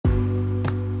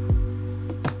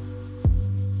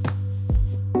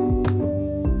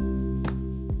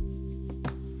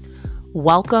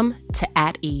Welcome to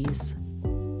At Ease,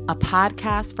 a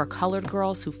podcast for colored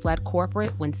girls who fled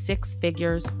corporate when six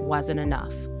figures wasn't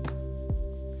enough.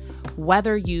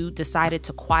 Whether you decided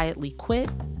to quietly quit,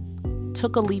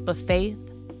 took a leap of faith,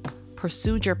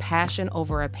 pursued your passion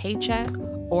over a paycheck,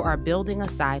 or are building a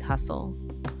side hustle,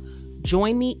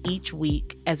 join me each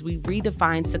week as we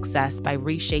redefine success by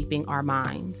reshaping our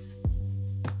minds.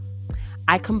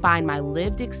 I combine my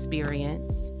lived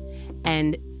experience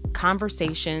and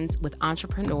conversations with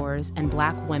entrepreneurs and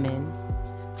Black women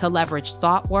to leverage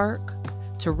thought work,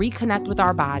 to reconnect with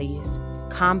our bodies,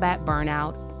 combat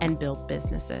burnout, and build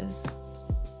businesses.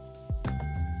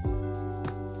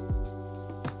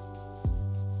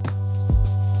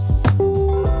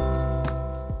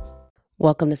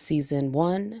 Welcome to Season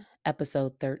 1,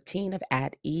 Episode 13 of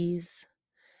At Ease.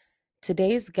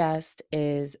 Today's guest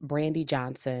is Brandy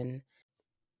Johnson.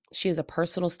 She is a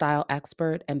personal style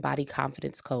expert and body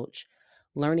confidence coach,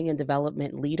 learning and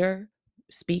development leader,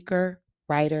 speaker,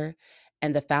 writer,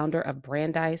 and the founder of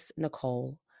Brandeis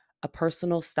Nicole, a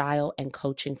personal style and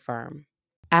coaching firm.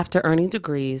 After earning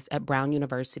degrees at Brown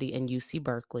University and UC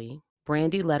Berkeley,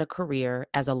 Brandy led a career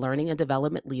as a learning and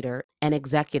development leader and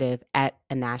executive at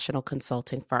a national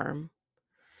consulting firm.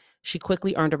 She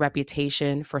quickly earned a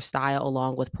reputation for style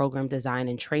along with program design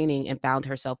and training and found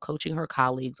herself coaching her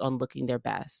colleagues on looking their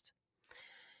best.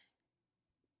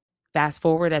 Fast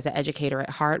forward, as an educator at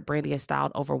heart, Brandy has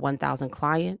styled over 1,000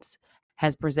 clients,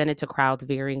 has presented to crowds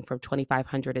varying from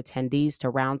 2,500 attendees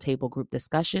to roundtable group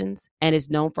discussions, and is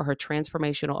known for her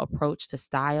transformational approach to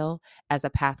style as a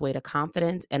pathway to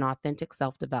confidence and authentic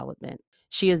self-development.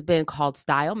 She has been called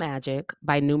Style Magic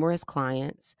by numerous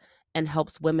clients and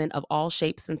helps women of all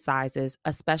shapes and sizes,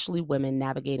 especially women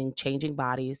navigating changing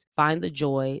bodies, find the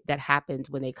joy that happens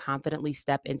when they confidently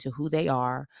step into who they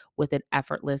are with an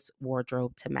effortless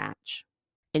wardrobe to match.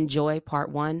 Enjoy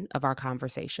part 1 of our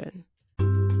conversation.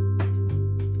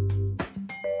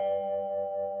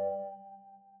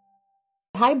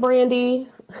 Hi, Brandy.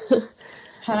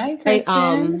 Hi,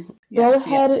 Kristen. Go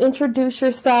ahead and introduce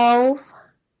yourself.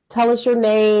 Tell us your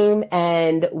name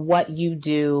and what you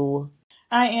do.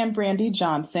 I am Brandy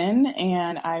Johnson,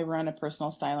 and I run a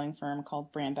personal styling firm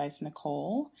called Brandeis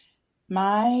Nicole.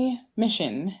 My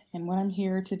mission and what I'm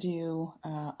here to do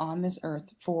on this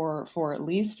earth for at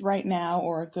least right now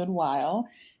or a good while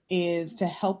is to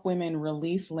help women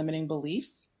release limiting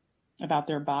beliefs about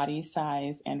their body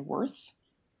size and worth,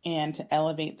 and to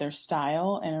elevate their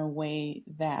style in a way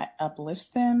that uplifts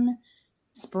them,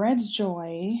 spreads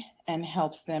joy, and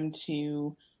helps them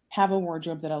to have a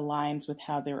wardrobe that aligns with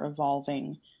how they're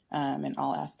evolving in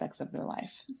all aspects of their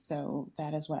life. So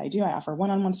that is what I do. I offer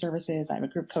one-on-one services. I have a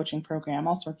group coaching program,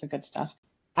 all sorts of good stuff.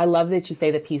 I love that you say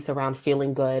the piece around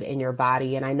feeling good in your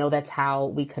body. And I know that's how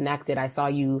we connected. I saw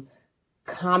you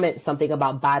comment something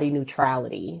about body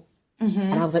neutrality. Mm-hmm.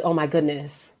 And I was like, oh my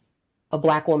goodness, a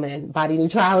Black woman, body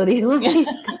neutrality.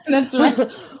 That's right.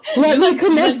 Let me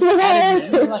connect with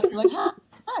her. Like,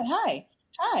 hi.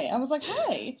 I was like,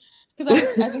 hi.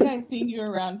 Because I think I'd seen you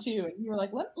around too, and you were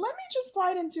like, let me just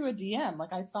slide into a DM.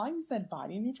 Like, I saw you said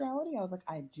body neutrality. I was like,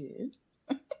 I did.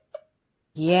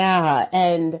 Yeah.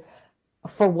 And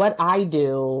for what I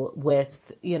do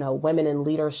with, women in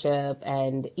leadership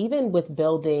and even with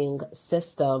building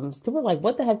systems, people are like,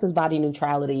 what the heck does body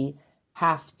neutrality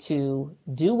have to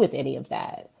do with any of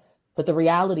that? But the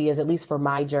reality is, at least for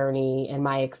my journey and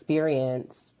my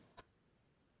experience,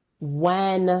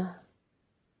 when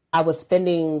I was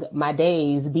spending my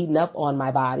days beating up on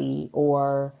my body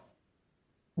or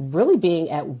really being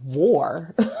at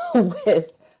war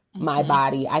with my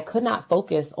body, I could not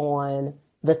focus on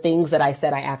the things that I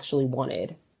said I actually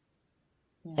wanted.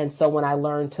 Yeah. And so when I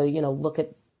learned to, look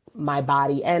at my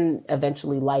body and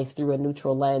eventually life through a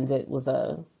neutral lens, it was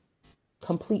a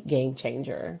complete game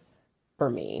changer for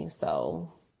me.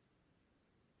 So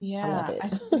yeah, I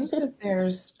think that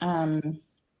there's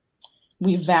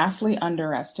we vastly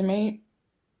underestimate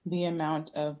the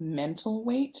amount of mental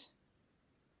weight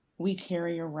we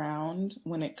carry around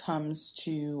when it comes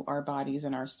to our bodies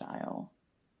and our style.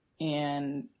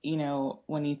 And,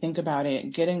 when you think about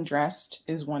it, getting dressed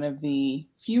is one of the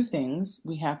few things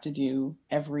we have to do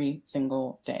every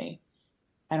single day.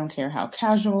 I don't care how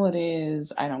casual it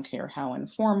is. I don't care how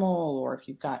informal, or if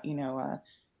you've got, a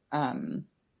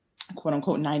quote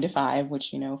unquote 9 to 5,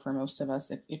 which, for most of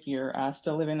us, if you're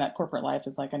still living that corporate life,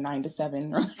 is like a 9 to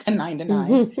 7 or like a 9 to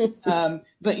 9.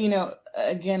 But,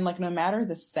 again, like no matter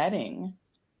the setting,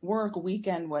 work,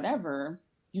 weekend, whatever,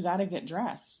 you got to get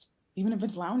dressed, even if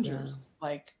it's loungers,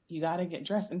 like you got to get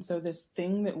dressed. And so this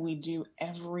thing that we do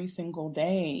every single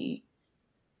day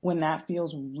when that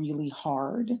feels really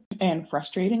hard and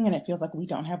frustrating and it feels like we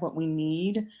don't have what we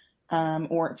need,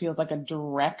 or it feels like a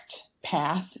direct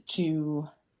path to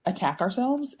attack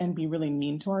ourselves and be really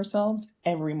mean to ourselves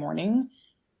every morning,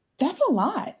 that's a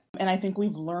lot. And I think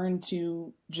we've learned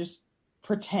to just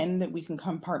pretend that we can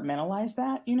compartmentalize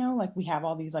that, like we have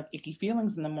all these like icky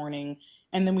feelings in the morning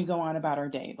and then we go on about our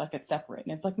day like it's separate.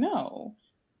 And it's like, no,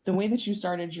 the way that you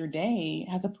started your day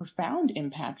has a profound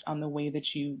impact on the way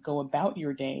that you go about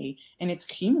your day. And it's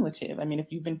cumulative. I mean,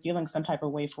 if you've been feeling some type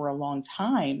of way for a long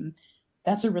time,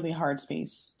 that's a really hard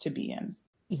space to be in.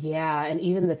 Yeah. And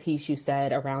even the piece you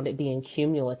said around it being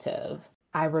cumulative,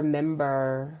 I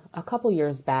remember a couple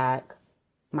years back,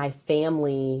 my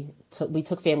family we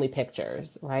took family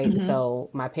pictures, right? Mm-hmm. So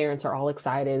my parents are all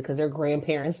excited because they're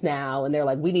grandparents now, and they're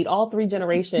like, we need all three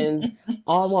generations,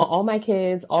 all my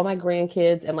kids, all my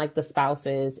grandkids, and like the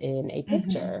spouses in a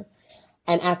picture.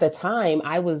 And at the time,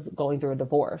 I was going through a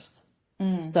divorce.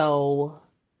 So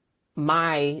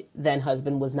my then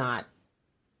husband was not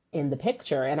in the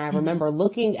picture. And I remember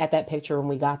looking at that picture when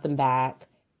we got them back,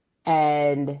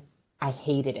 and I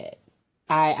hated it.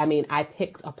 I mean, I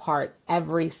picked apart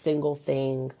every single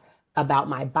thing about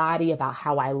my body, about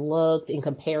how I looked in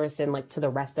comparison, like to the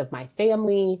rest of my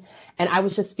family. And I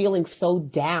was just feeling so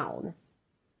down.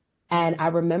 And I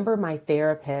remember my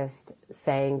therapist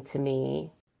saying to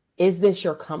me, is this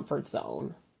your comfort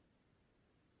zone?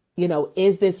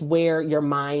 Is this where your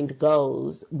mind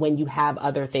goes when you have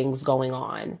other things going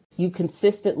on? You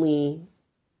consistently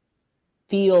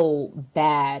feel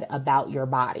bad about your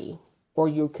body, or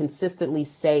you consistently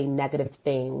say negative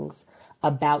things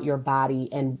about your body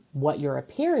and what your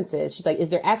appearance is. She's like, is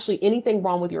there actually anything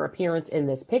wrong with your appearance in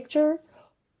this picture?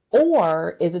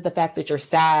 Or is it the fact that you're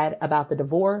sad about the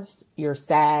divorce? You're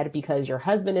sad because your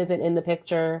husband isn't in the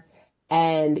picture,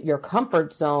 and your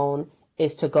comfort zone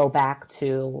is to go back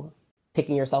to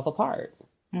picking yourself apart.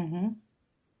 Mm-hmm.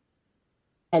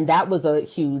 And that was a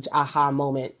huge aha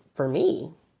moment for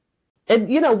me. And,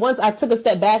 once I took a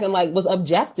step back and like was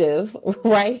objective,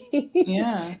 right?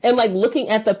 Yeah. And like looking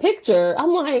at the picture,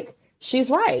 I'm like, she's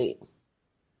right.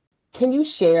 Can you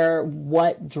share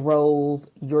what drove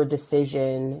your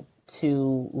decision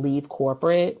to leave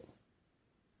corporate,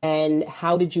 and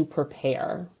how did you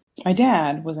prepare? My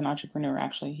dad was an entrepreneur,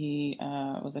 actually. He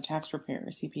was a tax preparer,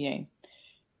 CPA.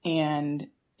 And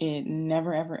it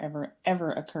never, ever, ever,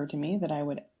 ever occurred to me that I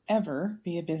would ever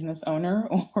be a business owner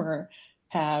or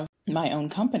have my own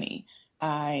company.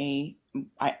 I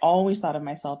always thought of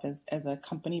myself as a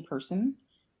company person.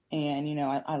 And,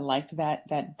 I liked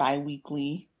that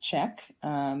biweekly check,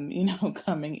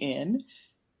 coming in.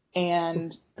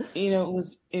 And,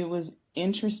 it was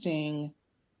interesting.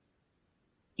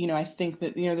 I think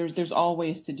that, there's all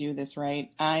ways to do this,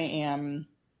 right? I am,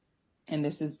 and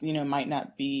this is, might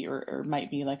not be, or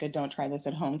might be like a don't try this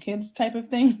at home kids type of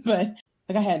thing, but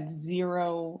like I had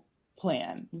zero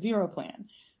plan.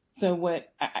 So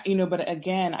but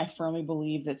again, I firmly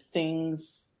believe that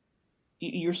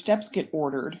your steps get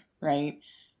ordered, right?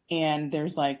 And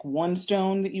there's like one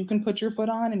stone that you can put your foot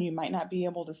on, and you might not be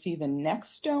able to see the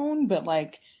next stone, but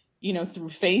like, through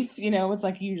faith, it's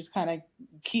like you just kind of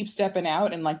keep stepping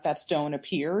out and like that stone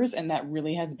appears. And that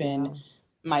really has been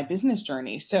my business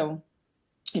journey. So,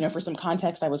 for some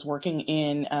context, I was working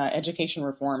in education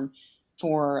reform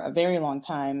for a very long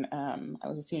time. I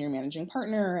was a senior managing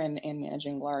partner and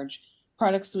managing large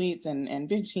product suites and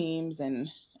big teams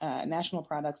and national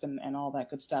products and all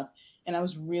that good stuff. And I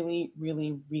was really,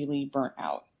 really, really burnt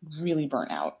out.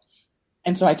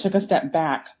 And so I took a step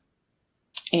back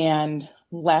and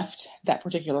left that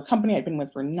particular company I'd been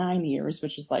with for 9 years,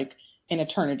 which is like an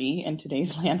eternity in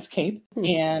today's landscape.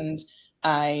 And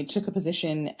I took a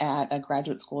position at a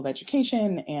graduate school of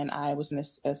education, and I was an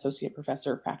associate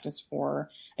professor of practice for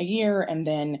a year. And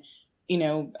then,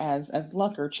 as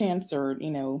luck or chance or,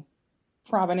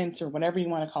 providence or whatever you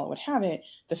want to call it would have it,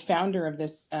 the founder of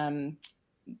this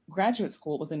graduate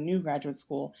school, it was a new graduate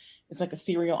school, is like a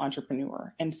serial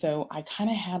entrepreneur. And so I kind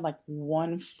of had like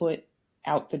one foot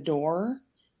out the door,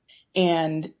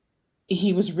 and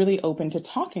he was really open to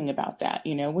talking about that,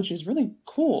 which is really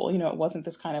cool. It wasn't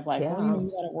this kind of like, well,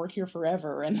 you got to work here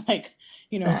forever. And like,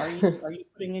 are you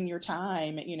putting in your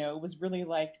time? It was really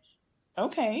like,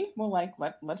 okay, well, like,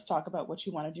 let's talk about what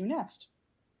you want to do next.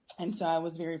 And so I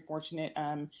was very fortunate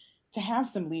to have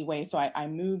some leeway. So I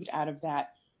moved out of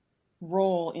that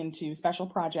role into special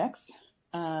projects,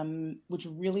 which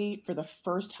really, for the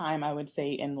first time, I would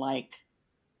say in like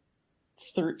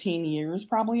 13 years,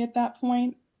 probably at that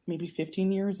point, maybe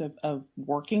 15 years of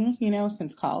working,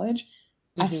 since college,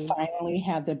 I finally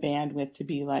had the bandwidth to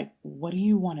be like, what do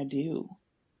you want to do?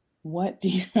 what do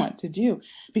you want to do?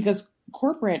 Because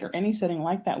corporate or any setting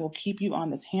like that will keep you on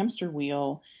this hamster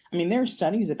wheel. I mean, there are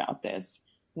studies about this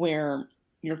where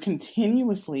you're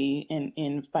continuously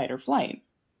in fight or flight,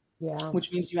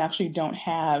 which means you actually don't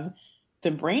have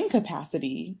the brain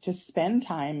capacity to spend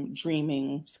time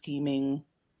dreaming, scheming,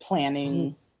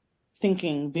 planning,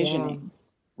 thinking, visioning,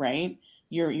 right?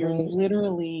 You're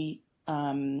literally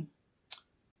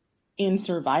in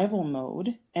survival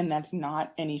mode, and that's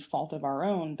not any fault of our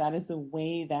own. That is the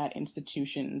way that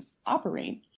institutions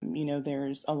operate. You know,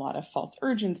 there's a lot of false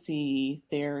urgency.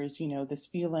 There's, you know, this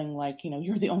feeling like, you know,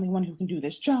 you're the only one who can do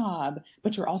this job,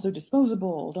 but you're also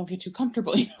disposable. Don't get too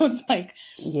comfortable. You know, it's like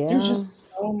there's just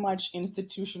so much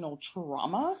institutional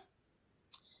trauma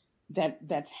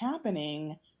that's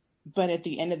happening. But at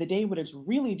the end of the day, what it's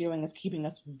really doing is keeping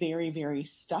us very, very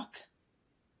stuck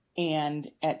and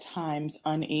at times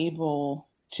unable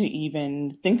to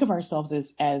even think of ourselves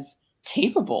as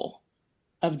capable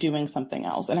of doing something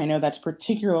else. And I know that's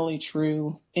particularly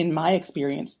true in my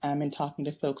experience in talking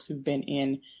to folks who've been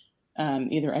in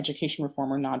either education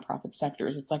reform or nonprofit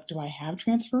sectors. It's like, do I have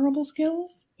transferable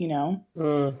skills? You know?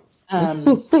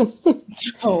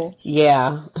 So,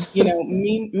 you know,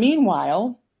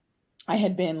 meanwhile, I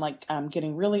had been like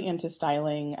getting really into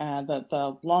styling.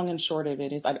 The long and short of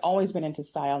it is I'd always been into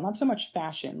style, not so much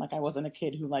fashion. Like I wasn't a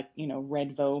kid who like, you know,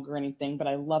 read Vogue or anything, but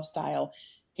I love style.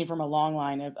 Came from a long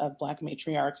line of Black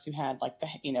matriarchs who had like the,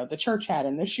 you know, the church hat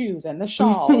and the shoes and the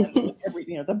shawl and every,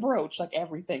 you know, the brooch, like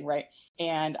everything. Right.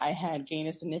 And I had gained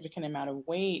a significant amount of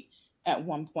weight at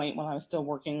one point while I was still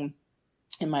working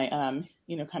in my,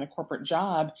 you know, kind of corporate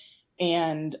job.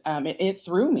 And it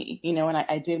threw me, you know, and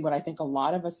I did what I think a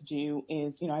lot of us do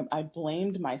is, you know, I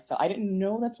blamed myself. I didn't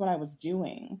know that's what I was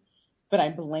doing, but I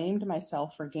blamed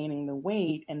myself for gaining the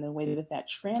weight. And the way that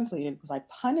translated was I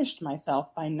punished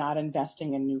myself by not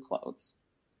investing in new clothes.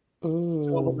 So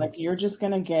it was like, you're just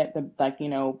going to get the, like, you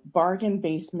know, bargain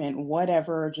basement,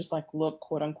 whatever, just like look,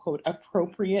 quote unquote,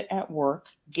 appropriate at work,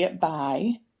 get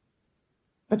by.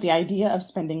 But the idea of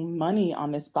spending money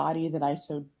on this body that I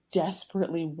so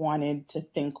desperately wanted to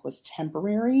think was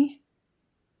temporary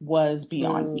was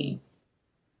beyond me.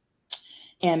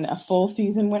 And a full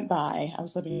season went by. I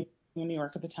was living in New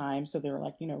York at the time, so there were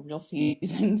like, you know, real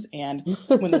seasons. And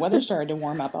when the weather started to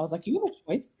warm up, I was like, you have a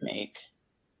choice to make.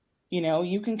 You know,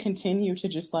 you can continue to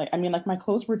just like, I mean, like my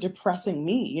clothes were depressing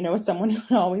me, you know, as someone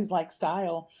who always liked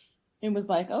style. It was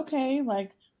like, okay,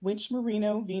 like which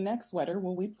merino V-neck sweater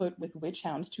will we put with which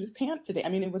houndstooth pant today? I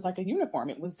mean, it was like a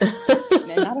uniform. It was not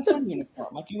a fun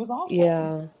uniform. Like it was awful.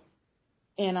 Yeah.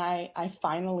 And I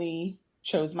finally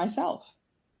chose myself.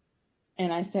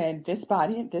 And I said, this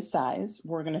body at this size,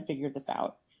 we're going to figure this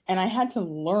out. And I had to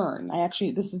learn.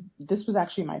 This was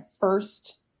actually my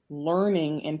first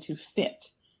learning into fit.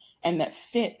 And that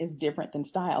fit is different than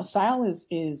style. Style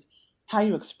is how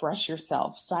you express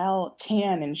yourself. Style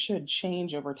can and should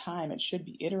change over time. It should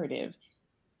be iterative.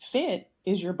 Fit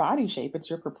is your body shape. It's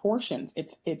your proportions.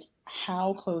 It's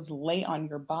how clothes lay on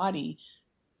your body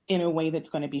in a way that's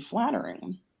going to be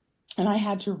flattering. And I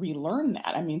had to relearn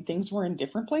that. I mean, things were in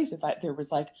different places. There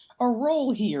was like a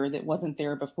roll here that wasn't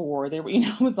there before. There, you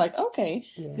know, it was like, okay,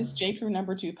 this J. Crew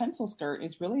number 2 pencil skirt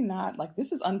is really not like,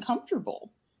 this is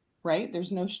uncomfortable. Right?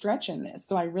 There's no stretch in this.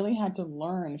 So I really had to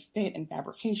learn fit and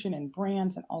fabrication and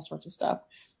brands and all sorts of stuff.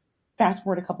 Fast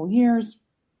forward a couple years,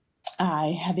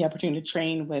 I had the opportunity to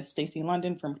train with Stacey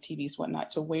London from TV's What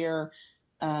Not to Wear,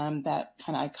 that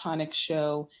kind of iconic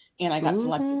show. And I got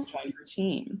selected to join her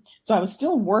team. So I was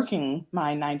still working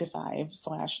my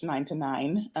 9-to-5/9 to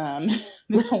 9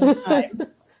 this whole time.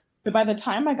 But by the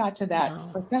time I got to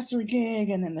that professor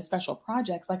gig and then the special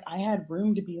projects, like I had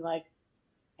room to be like,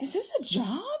 is this a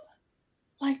job?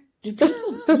 Like, do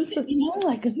people do that? You know,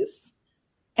 like, is this?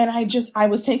 And I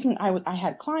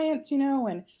had clients, you know,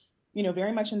 and, you know,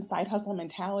 very much in side hustle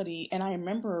mentality. And I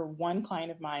remember one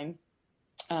client of mine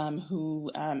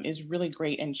who is really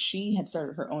great. And she had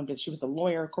started her own business. She was a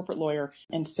lawyer, corporate lawyer.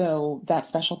 And so that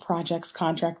special projects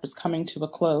contract was coming to a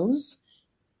close.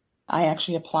 I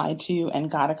actually applied to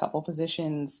and got a couple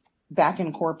positions back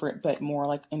in corporate, but more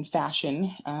like in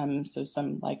fashion. So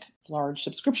some like large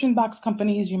subscription box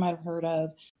companies you might have heard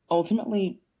of,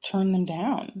 ultimately turned them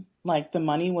down. Like the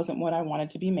money wasn't what I wanted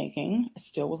to be making. I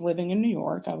still was living in New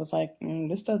York. I was like,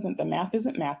 the math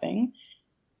isn't mathing.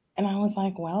 And I was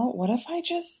like, well, what if I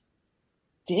just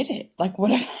did it? Like,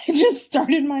 what if I just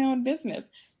started my own business?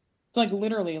 So like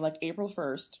literally like April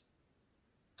 1st,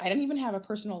 I didn't even have a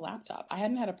personal laptop. I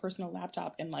hadn't had a personal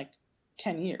laptop in like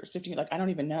 10 years, 15, like I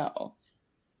don't even know.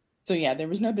 So yeah, there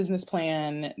was no business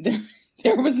plan.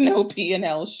 There was no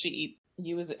P&L sheet.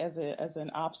 you as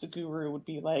an ops guru would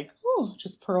be like, oh,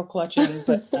 just pearl clutching.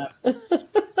 But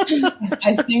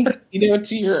I think,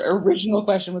 to your original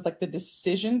question was like the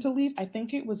decision to leave. I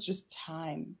think it was just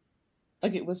time.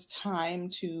 Like it was time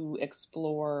to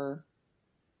explore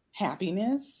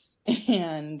happiness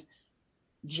and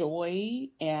joy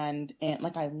and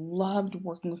like I loved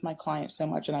working with my clients so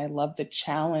much, and I loved the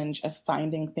challenge of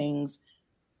finding things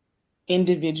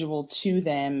individual to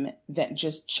them that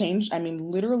just changed, I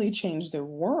mean, literally changed their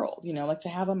world. Like to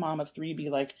have a mom of three be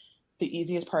like, the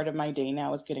easiest part of my day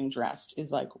now is getting dressed,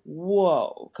 is like,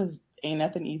 whoa, because ain't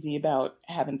nothing easy about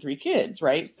having three kids,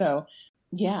 right? So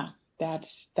yeah,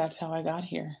 that's how I got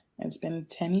here. It's been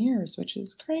 10 years, which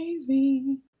is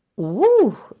crazy.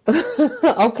 Woo.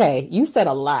 Okay, you said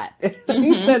a lot.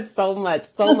 You said so much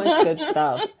good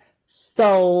stuff.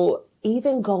 So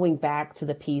even going back to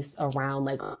the piece around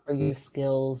like your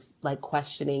skills, like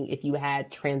questioning if you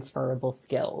had transferable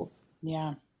skills.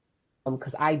 Yeah.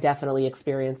 Because I definitely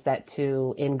experienced that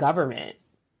too in government.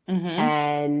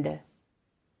 And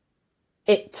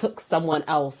it took someone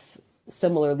else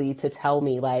similarly to tell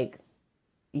me like,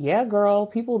 yeah, girl,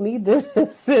 people need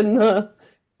this in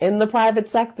the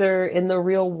private sector, in the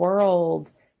real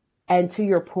world. And to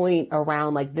your point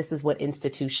around like, this is what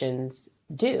institutions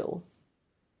do.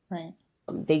 Right.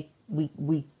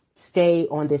 We stay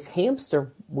on this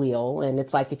hamster wheel, and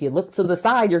it's like if you look to the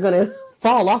side, you're gonna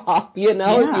fall off. Yeah.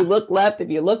 If you look left, if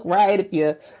you look right, if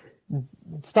you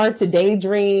start to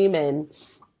daydream, and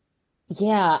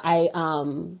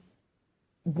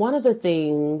one of the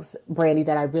things, Brandy,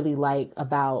 that I really like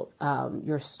about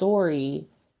your story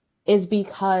is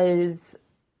because,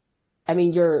 I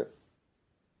mean, you're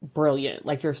brilliant,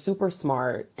 like you're super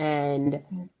smart, and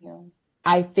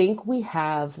I think we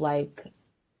have like,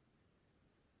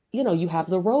 you have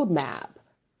the roadmap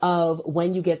of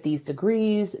when you get these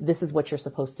degrees, this is what you're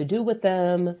supposed to do with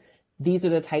them. These are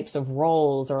the types of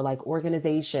roles or like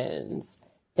organizations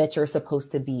that you're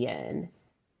supposed to be in.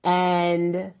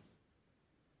 And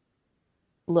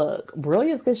look,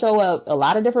 brilliance can show up a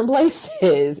lot of different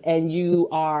places, and you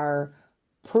are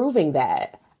proving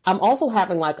that. I'm also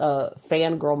having like a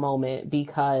fangirl moment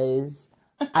because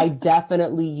I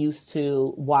definitely used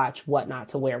to watch What Not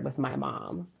to Wear with my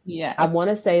mom. Yes. I want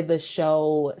to say the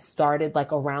show started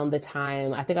like around the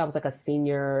time, I think I was like a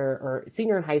senior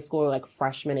in high school or like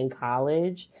freshman in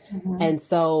college. And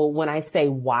so when I say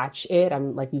watch it,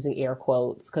 I'm like using air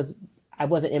quotes because I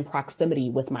wasn't in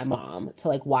proximity with my mom to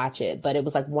like watch it. But it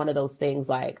was like one of those things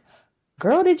like,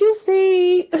 girl, did you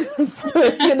see, did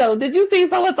you see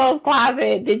so-and-so's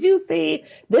closet? Did you see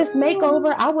this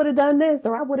makeover? I would have done this,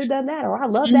 or I would have done that, or I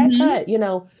love that cut,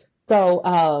 So,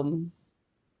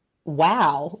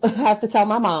 wow, I have to tell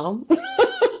my mom.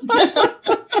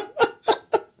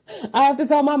 I have to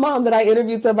tell my mom that I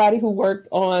interviewed somebody who worked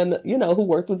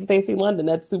with Stacey London.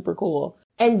 That's super cool.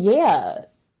 And yeah,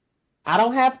 I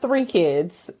don't have 3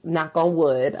 kids, knock on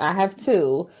wood. I have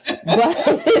 2.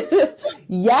 But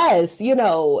yes,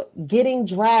 getting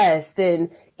dressed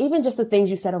and even just the things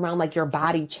you said around like your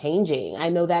body changing. I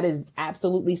know that is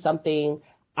absolutely something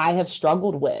I have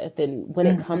struggled with. And when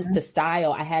it comes to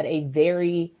style, I had a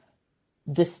very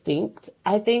distinct,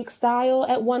 I think, style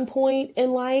at one point in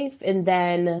life. And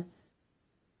then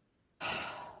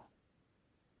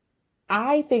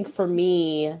I think for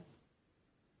me,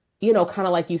 kind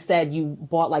of like you said, you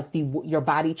bought like your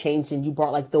body changed and you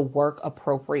brought like the work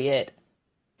appropriate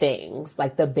things,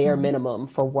 like the bare minimum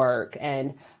for work.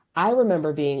 And I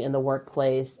remember being in the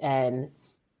workplace and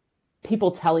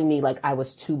people telling me like I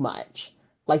was too much.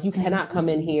 Like you cannot come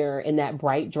in here in that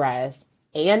bright dress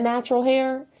and natural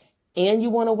hair and you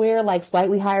want to wear like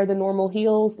slightly higher than normal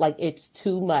heels. Like it's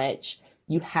too much.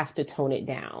 You have to tone it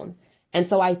down. And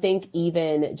so I think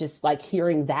even just like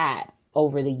hearing that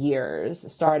over the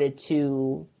years started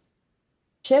to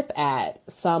chip at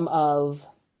some of,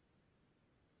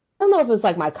 I don't know if it was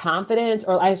like my confidence,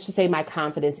 or I should say my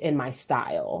confidence in my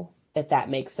style, if that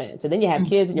makes sense. And then you have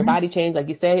kids and your body change, like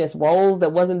you say, it's roles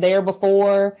that wasn't there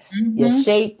before. Your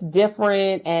shape's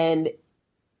different, and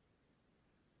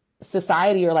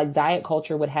society or like diet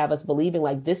culture would have us believing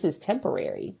like this is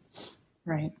temporary.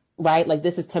 Right. Like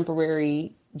this is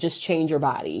temporary, just change your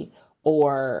body,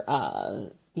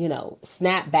 or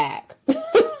snap back.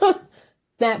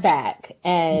 Snap back.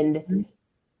 And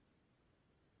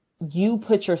you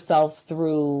put yourself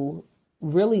through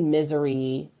really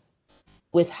misery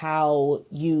with how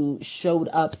you showed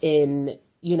up in,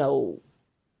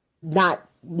 not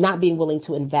being willing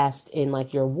to invest in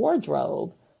like your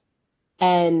wardrobe.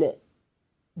 And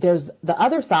there's the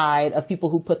other side of people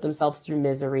who put themselves through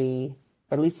misery,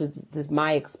 or at least this is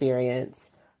my experience,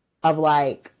 of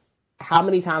like, how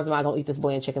many times am I going to eat this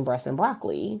bland chicken breast and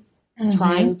broccoli? Mm-hmm.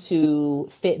 Trying to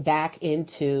fit back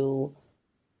into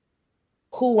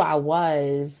who I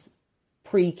was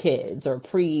pre-kids or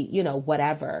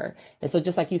whatever. And so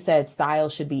just like you said, style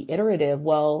should be iterative.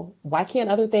 Well, why can't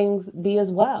other things be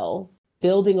as well?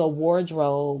 Building a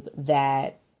wardrobe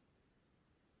that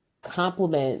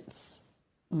complements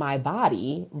my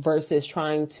body versus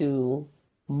trying to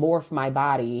morph my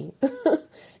body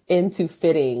into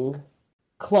fitting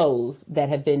clothes that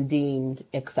have been deemed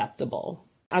acceptable.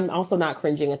 I'm also not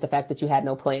cringing at the fact that you had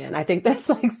no plan. I think that's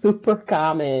like super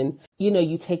common.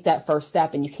 You take that first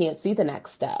step and you can't see the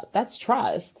next step. That's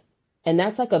trust. And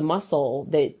that's like a muscle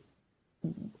that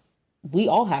we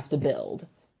all have to build.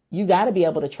 You got to be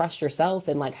able to trust yourself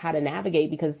and like how to navigate,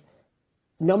 because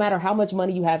no matter how much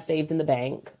money you have saved in the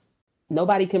bank,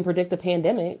 nobody can predict a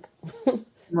pandemic.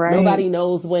 Right. Nobody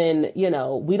knows when,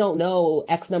 we don't know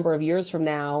X number of years from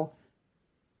now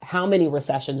how many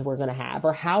recessions we're going to have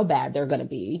or how bad they're going to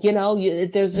be.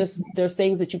 There's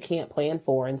things that you can't plan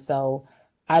for. And so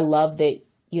I love that,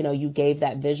 you gave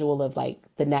that visual of like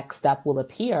the next step will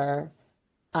appear.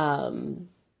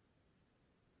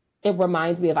 It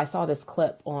reminds me of, I saw this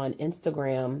clip on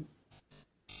Instagram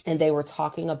and they were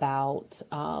talking about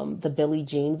the Billie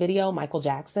Jean video, Michael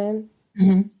Jackson,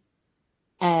 Mm-hmm.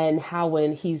 and how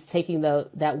when he's taking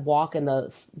that walk and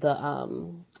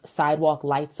the sidewalk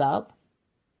lights up,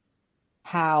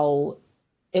 how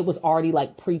it was already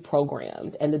like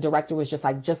pre-programmed and the director was just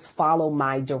like, just follow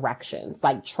my directions,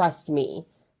 like trust me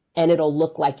and it'll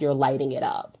look like you're lighting it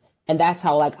up. And that's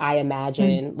how like I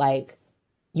imagine like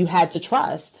you had to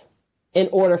trust in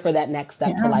order for that next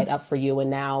step to Yeah. light up for you. And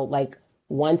now like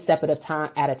one step at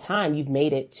a time, you've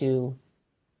made it to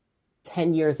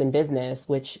 10 years in business,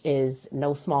 which is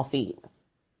no small feat.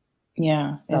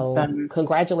 Yeah. It's So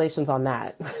congratulations on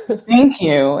that. thank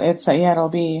you. It's yeah, it'll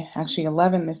be actually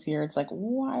 11 this year. It's like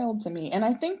wild to me. And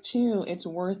I think too, it's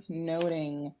worth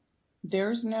noting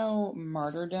there's no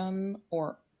martyrdom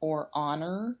or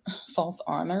honor, false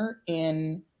honor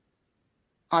in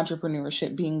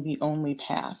entrepreneurship being the only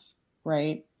path,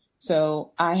 right?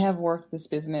 So I have worked this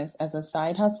business as a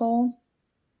side hustle,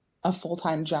 a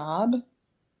full-time job,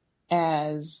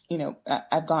 as,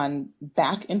 I've gone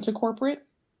back into corporate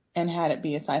and had it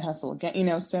be a side hustle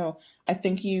again, so I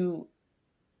think you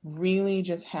really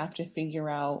just have to figure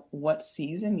out what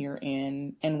season you're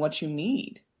in and what you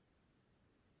need.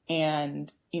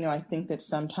 And, I think that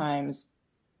sometimes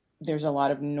there's a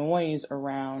lot of noise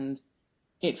around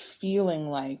it feeling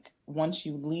like once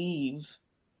you leave,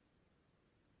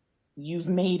 you've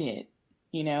made it,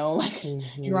 like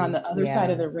you're on the other side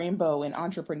of the rainbow in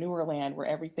entrepreneur land where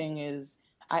everything is,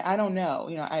 I don't know,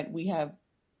 we have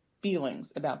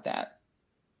feelings about that.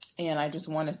 And I just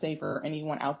want to say for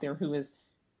anyone out there who is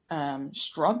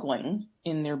struggling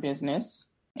in their business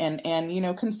and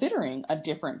considering a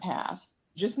different path,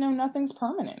 just know nothing's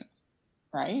permanent,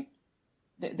 right?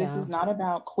 This is not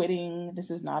about quitting.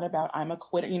 This is not about I'm a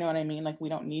quitter. You know what I mean? Like we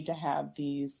don't need to have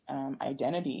these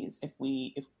identities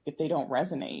if they don't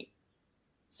resonate.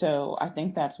 So I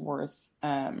think that's worth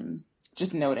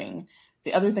just noting.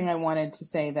 The other thing I wanted to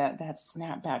say that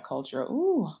snapback culture.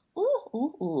 Ooh, ooh,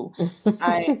 ooh, ooh.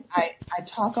 I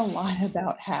talk a lot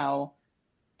about how,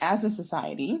 as a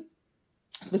society,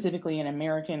 specifically an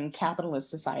American capitalist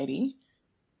society,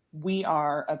 we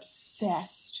are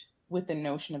obsessed with the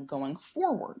notion of going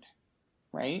forward,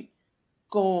 right?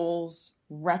 Goals,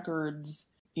 records.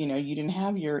 You didn't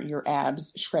have your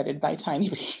abs shredded by tiny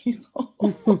people.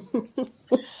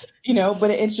 But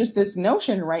it's just this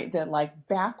notion, right, that like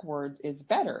backwards is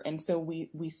better. And so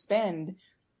we spend,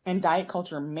 and diet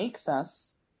culture makes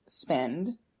us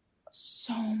spend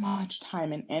so much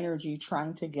time and energy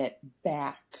trying to get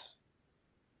back.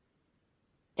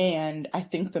 And I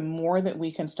think the more that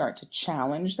we can start to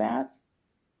challenge that,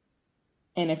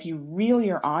 and if you really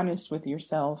are honest with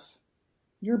yourself,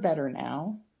 you're better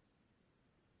now.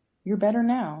 You're better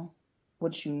now.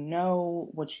 What you know,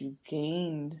 what you've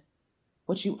gained,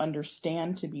 what you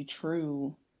understand to be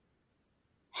true,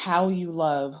 how you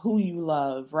love, who you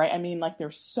love, right? I mean, like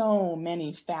there's so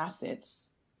many facets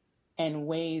and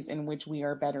ways in which we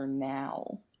are better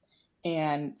now.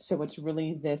 And so it's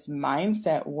really this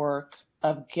mindset work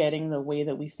of getting the way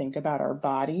that we think about our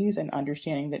bodies and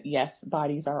understanding that, yes,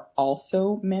 bodies are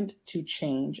also meant to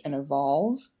change and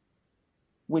evolve,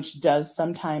 which does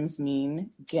sometimes mean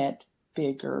get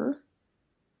bigger.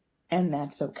 And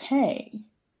that's okay.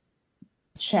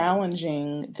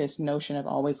 Challenging this notion of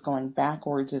always going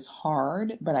backwards is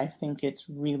hard, but I think it's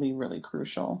really, really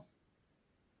crucial.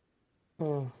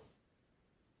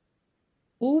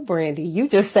 Ooh, Brandy, you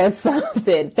just said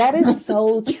something. That is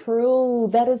so true.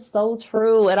 That is so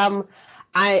true. And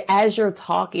as you're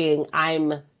talking,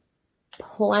 I'm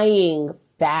playing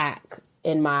back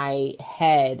in my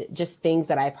head just things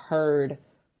that I've heard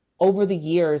over the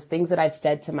years, things that I've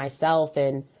said to myself.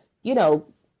 And, you know,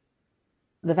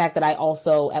 the fact that I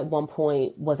also at one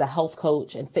point was a health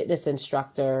coach and fitness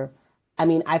instructor. I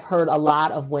mean, I've heard a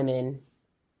lot of women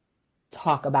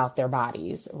talk about their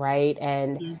bodies, right?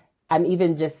 And Mhm. I'm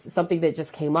even just something that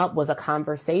just came up was a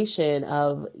conversation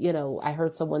of, I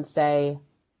heard someone say,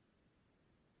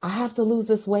 I have to lose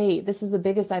this weight. This is the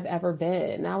biggest I've ever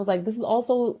been. And I was like, this is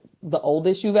also the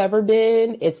oldest you've ever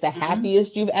been. It's the Mhm.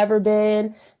 happiest you've ever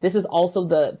been. This is also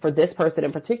for this person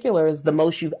in particular, is the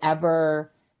most you've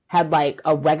ever had like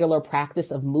a regular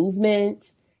practice of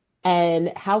movement.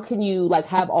 And how can you like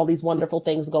have all these wonderful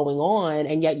things going on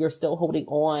and yet you're still holding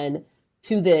on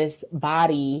to this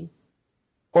body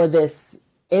or this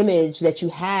image that you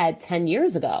had 10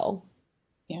 years ago?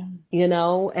 Yeah.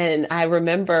 And I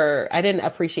remember I didn't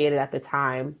appreciate it at the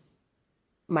time.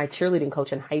 My cheerleading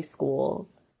coach in high school,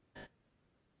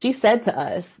 she said to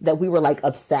us that we were like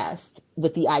obsessed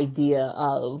with the idea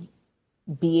of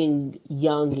being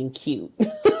young and cute.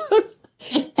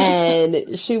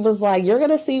 And she was like, you're going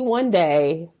to see one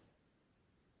day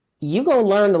you gonna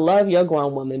learn to love your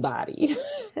grown woman body.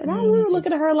 And I remember Mhm.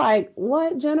 looking at her like,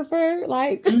 what, Jennifer?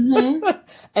 Like, Mhm.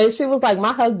 and she was like,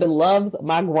 my husband loves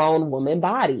my grown woman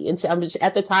body. And I mean,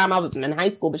 at the time I was in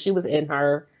high school, but she was in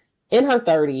her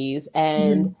 30s,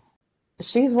 and Mhm.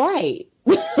 she's right.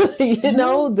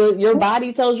 Yeah. Your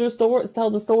body tells a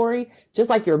story, just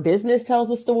like your business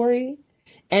tells a story.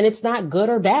 And it's not good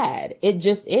or bad. It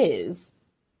just is.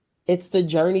 It's the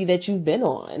journey that you've been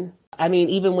on. I mean,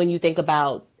 even when you think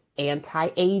about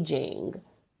anti-aging,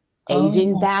 Oh,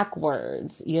 aging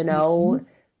backwards, mhm.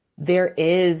 there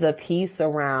is a piece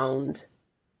around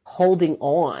holding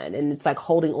on, and it's like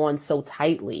holding on so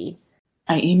tightly.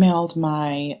 I emailed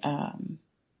my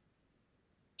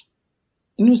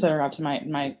newsletter out to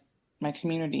my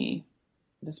community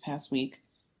this past week,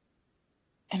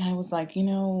 and I was like,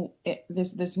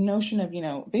 this notion of,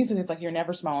 basically it's like you're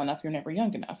never small enough, you're never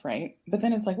young enough, right? But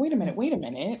then it's like, wait a minute, wait a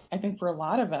minute. I think for a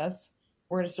lot of us,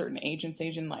 we're at a certain age and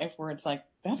stage in life where it's like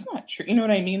that's not true. You know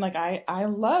what I mean? Like I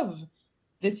love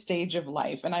this stage of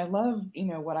life, and I love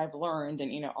what I've learned,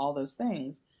 and all those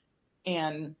things.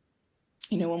 And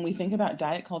when we think about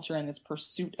diet culture and this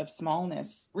pursuit of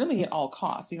smallness, really at all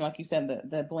costs, like you said,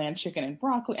 the bland chicken and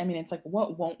broccoli. I mean, it's like,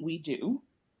 what won't we do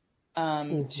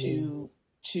Mm-hmm.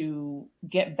 to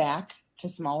get back to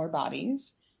smaller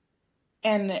bodies?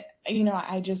 And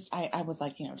I was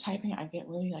like, typing. I get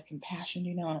really like impassioned,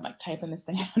 and I'm like typing this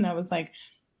thing out, and I was like,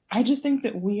 I just think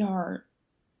that we are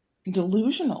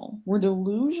delusional. We're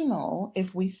delusional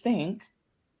if we think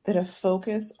that a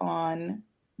focus on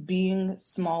being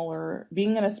smaller,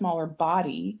 being in a smaller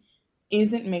body,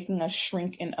 isn't making us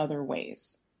shrink in other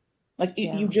ways. Like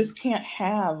you Yeah. just can't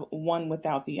have one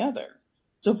without the other.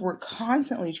 So if we're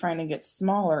constantly trying to get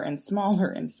smaller and smaller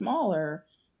and smaller,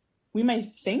 we may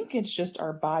think it's just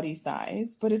our body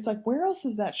size, but it's like, where else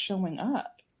is that showing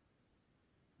up?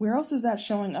 Where else is that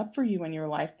showing up for you in your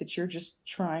life that you're just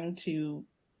trying to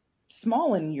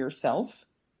smallin yourself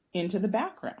into the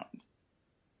background?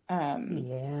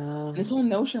 Yeah. This whole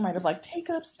notion might have like take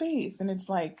up space, and it's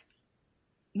like,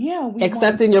 yeah, we want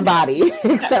Except to in your do body. that,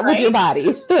 Except with your right?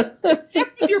 body.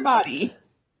 Except with your body.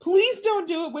 Please don't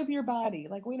do it with your body.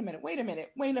 Like, wait a minute, wait a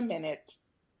minute, wait a minute.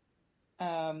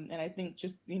 And I think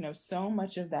just, so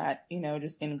much of that,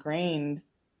 just ingrained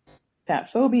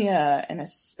that phobia, and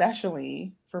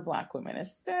especially for Black women,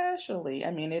 especially,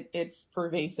 I mean, it's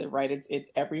pervasive, right?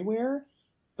 It's everywhere.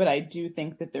 But I do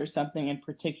think that there's something in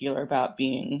particular about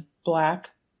being Black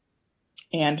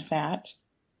and fat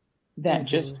that Mm-hmm.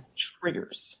 just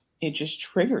triggers. It just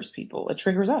triggers people. It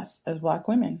triggers us as Black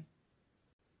women.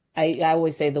 I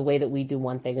always say the way that we do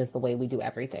one thing is the way we do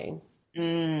everything.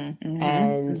 Mm-hmm,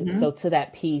 And mm-hmm. so to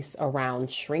that piece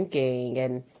around shrinking,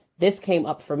 and this came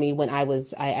up for me when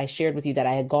I shared with you that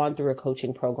I had gone through a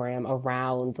coaching program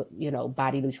around,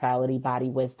 body neutrality, body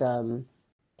wisdom,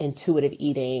 intuitive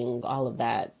eating, all of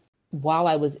that. While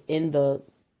I was in the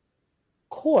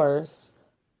course,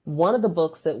 one of the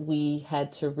books that we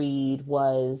had to read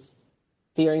was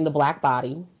Fearing the Black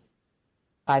Body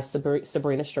by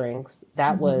Sabrina Strings.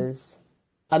 That Mm-hmm. was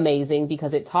amazing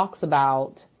because it talks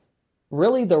about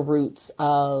really the roots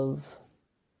of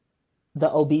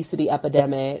the obesity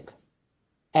epidemic,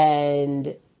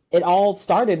 and it all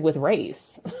started with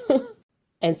race.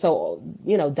 And so,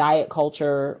 diet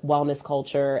culture, wellness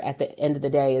culture at the end of the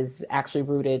day is actually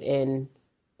rooted in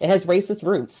It has racist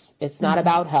roots. It's not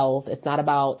about health. It's not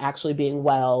about actually being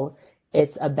well.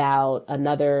 It's about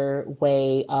another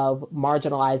way of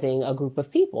marginalizing a group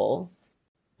of people.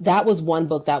 That was one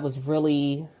book that was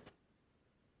really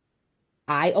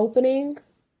eye-opening,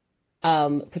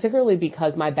 particularly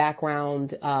because my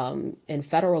background in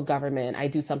federal government, I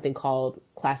do something called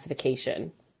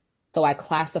classification. So I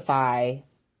classify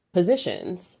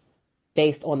positions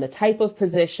based on the type of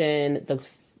position,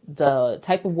 the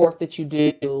type of work that you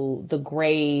do, the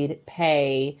grade,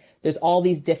 pay. There's all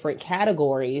these different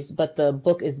categories, but the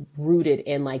book is rooted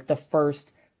in like the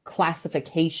first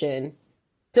classification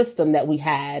system that we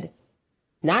had,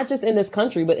 not just in this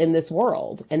country, but in this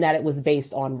world, and that it was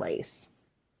based on race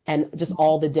and just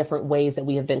all the different ways that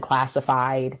we have been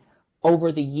classified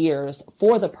over the years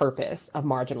for the purpose of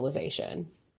marginalization.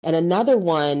 And another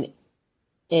one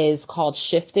is called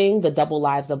Shifting: The Double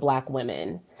Lives of Black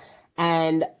Women.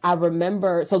 And I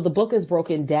remember, so the book is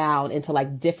broken down into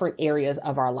like different areas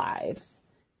of our lives: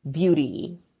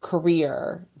 beauty,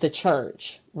 career, the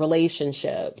church,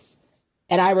 relationships.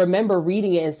 And I remember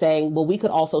reading it and saying, well, we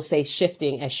could also say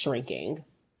shifting as shrinking.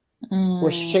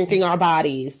 We're shrinking our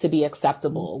bodies to be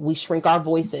acceptable. We shrink our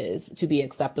voices to be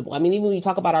acceptable. I mean, even when you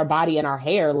talk about our body and our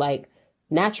hair, like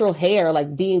natural hair,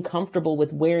 like being comfortable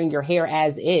with wearing your hair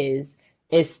as is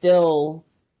still,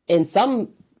 in some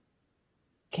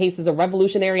cases, a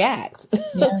revolutionary act.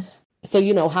 Yes. So,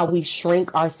 you know, how we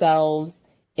shrink ourselves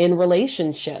in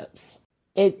relationships.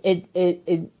 It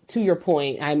to your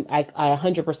point, I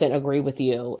 100% agree with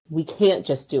you. We can't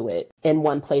just do it in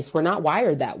one place. We're not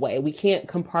wired that way. We can't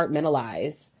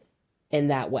compartmentalize in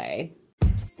that way.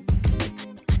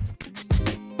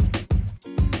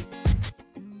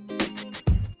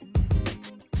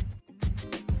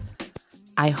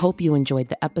 I hope you enjoyed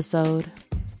the episode.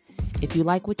 If you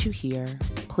like what you hear,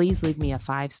 please leave me a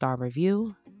 5-star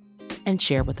review and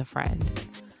share with a friend.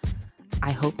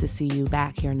 I hope to see you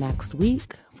back here next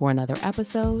week for another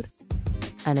episode.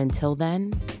 And until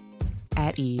then,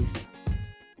 at ease.